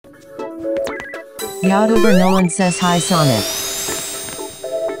YouTuber Nolan says hi Sonic.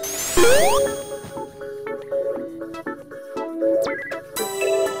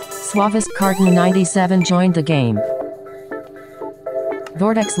 Suavist Carton 97 joined the game.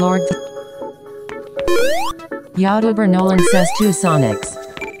 Vortex Lord. YouTuber Nolan says 2 Sonics.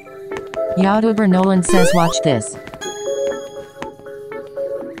 YouTuber Nolan says watch this.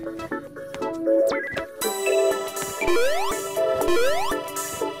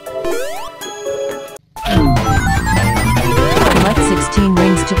 Collect 16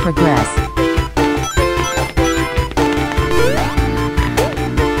 rings to progress.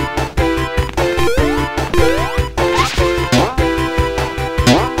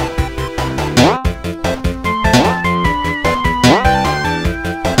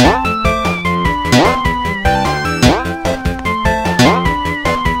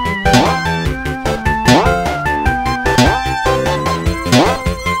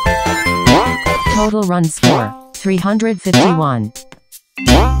 Total run score, 351.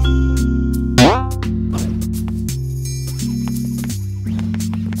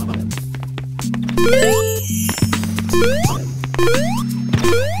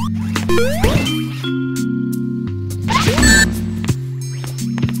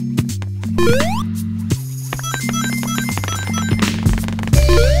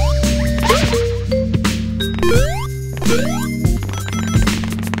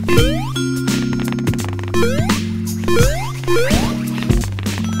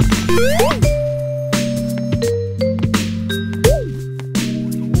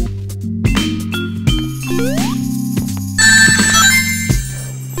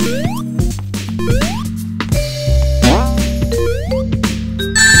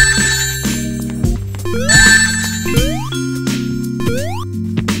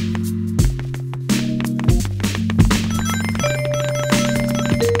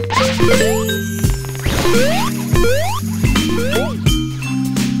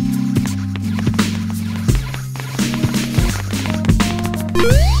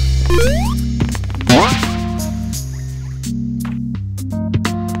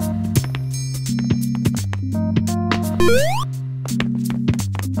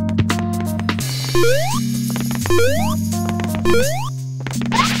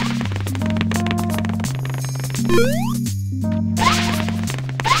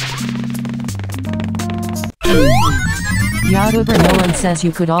 YouTuber Nolan says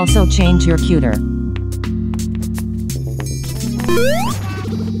you could also change your cuter.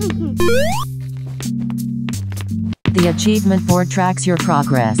 The achievement board tracks your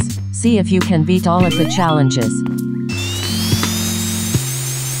progress. See if you can beat all of the challenges.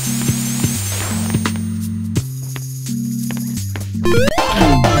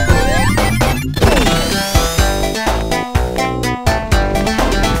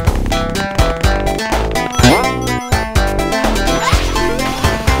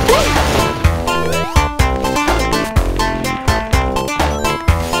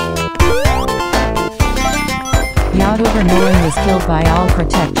 YouTuber Nolan was killed by Owl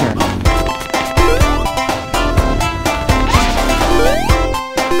Protector.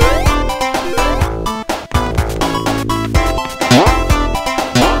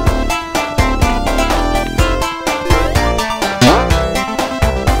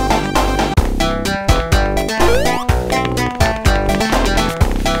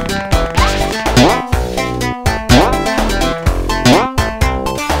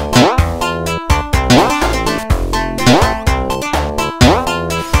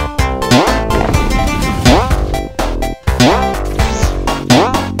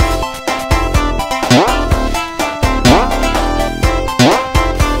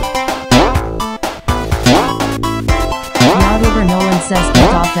 Says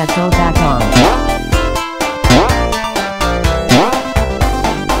get off that go back on.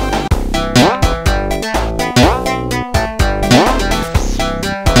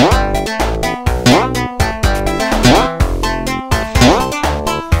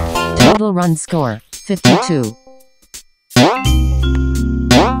 Total run score, 52.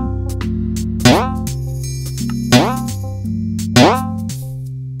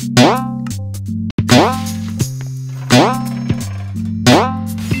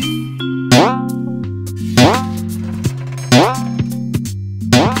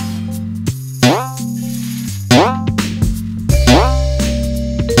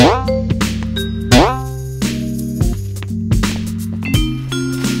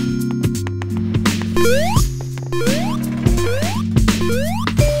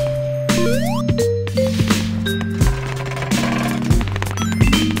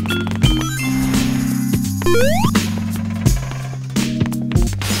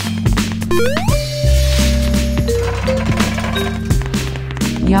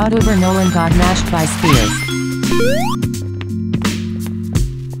 YouTuber Nolan got mashed by spears.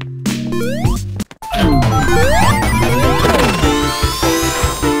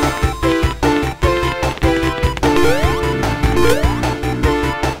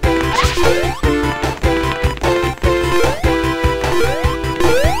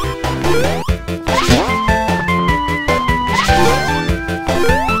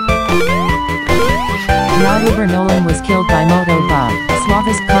 YouTuber Nolan was killed by Moto Bob.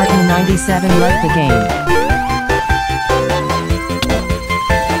 Suavis Carton 97 left the game.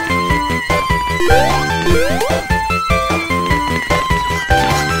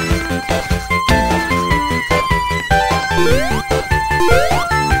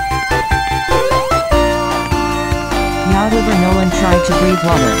 YouTuber Nolan tried to breathe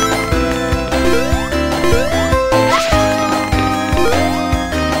water.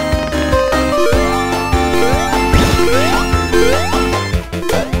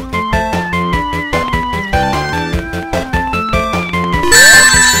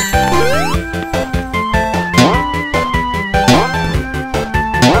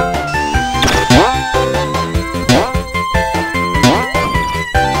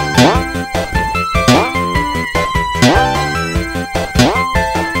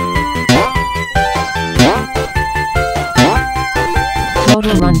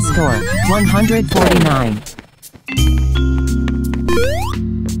 Total run score, 149.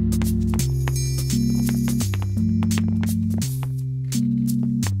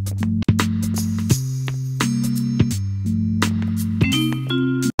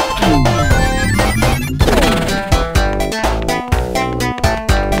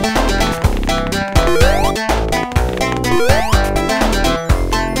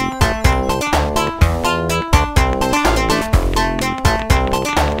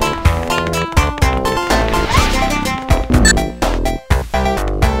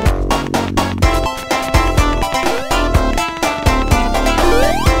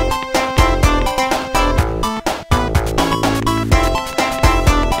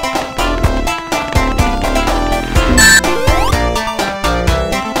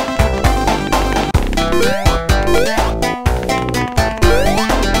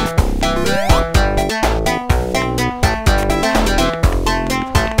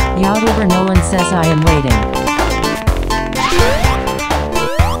 YouTuber Nolan says I am waiting.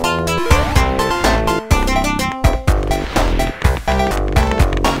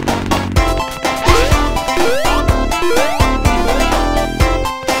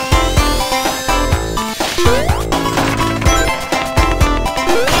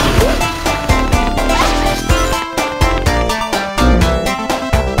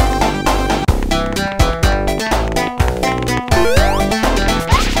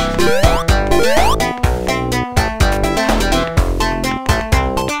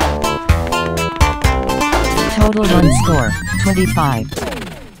 Total run score, 25.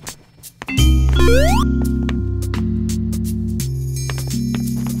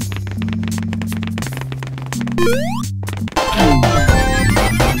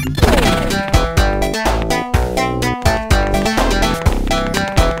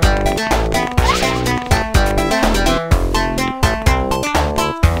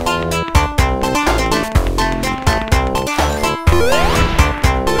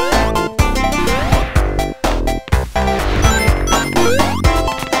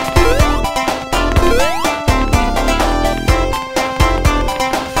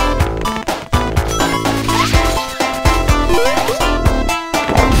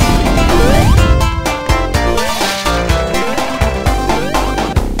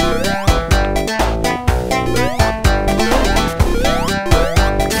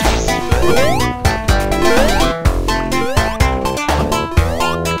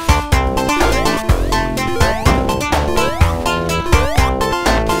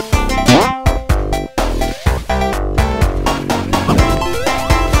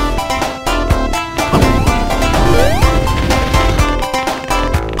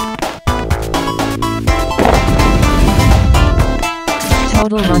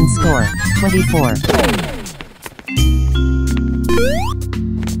 Total run score, 24.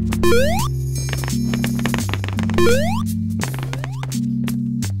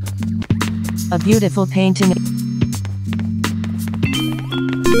 A beautiful painting.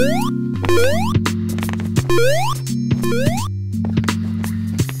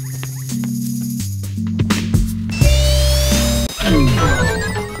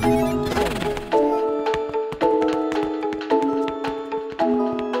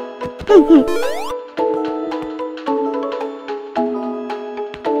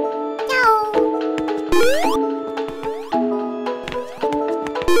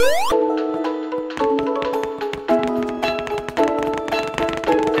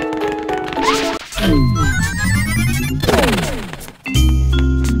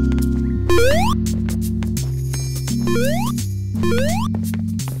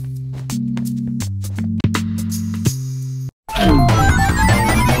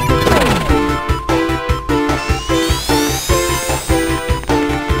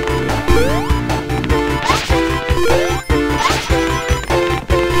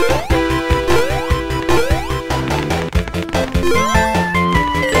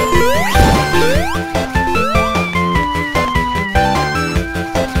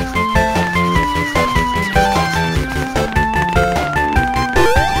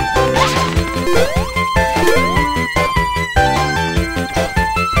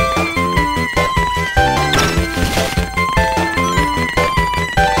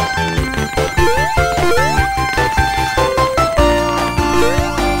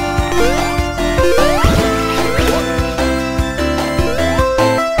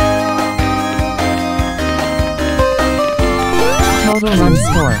 Total run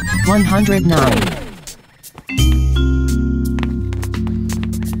score, 109.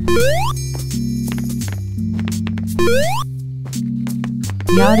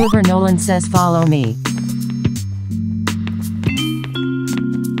 YouTuber Nolan says follow me.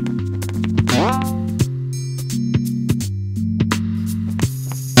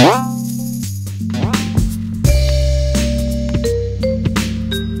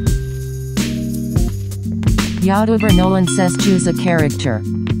 YouTuber Nolan says choose a character.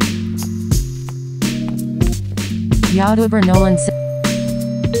 YouTuber Nolan says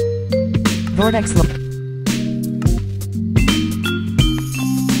Vortex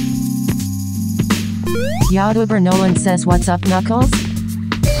YouTuber Nolan says what's up Knuckles?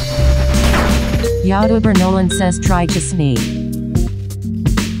 YouTuber Nolan says try to sneak.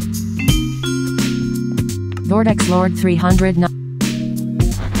 Vortex Lord 309.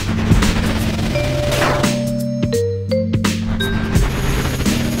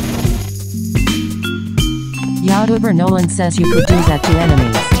 YouTuber Nolan says you could do that to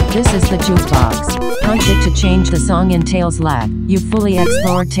enemies. This is the jukebox. Punch it to change the song in Tails Lab. You fully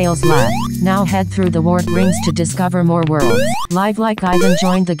explored Tails Lab. Now head through the warp rings to discover more worlds. Live like Ivan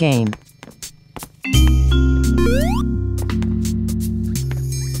joined the game.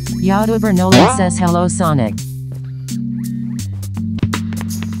 YouTuber Nolan says hello Sonic.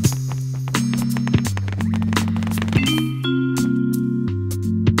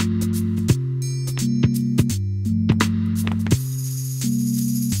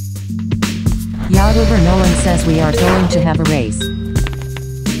 YouTuber Nolan says we are going to have a race.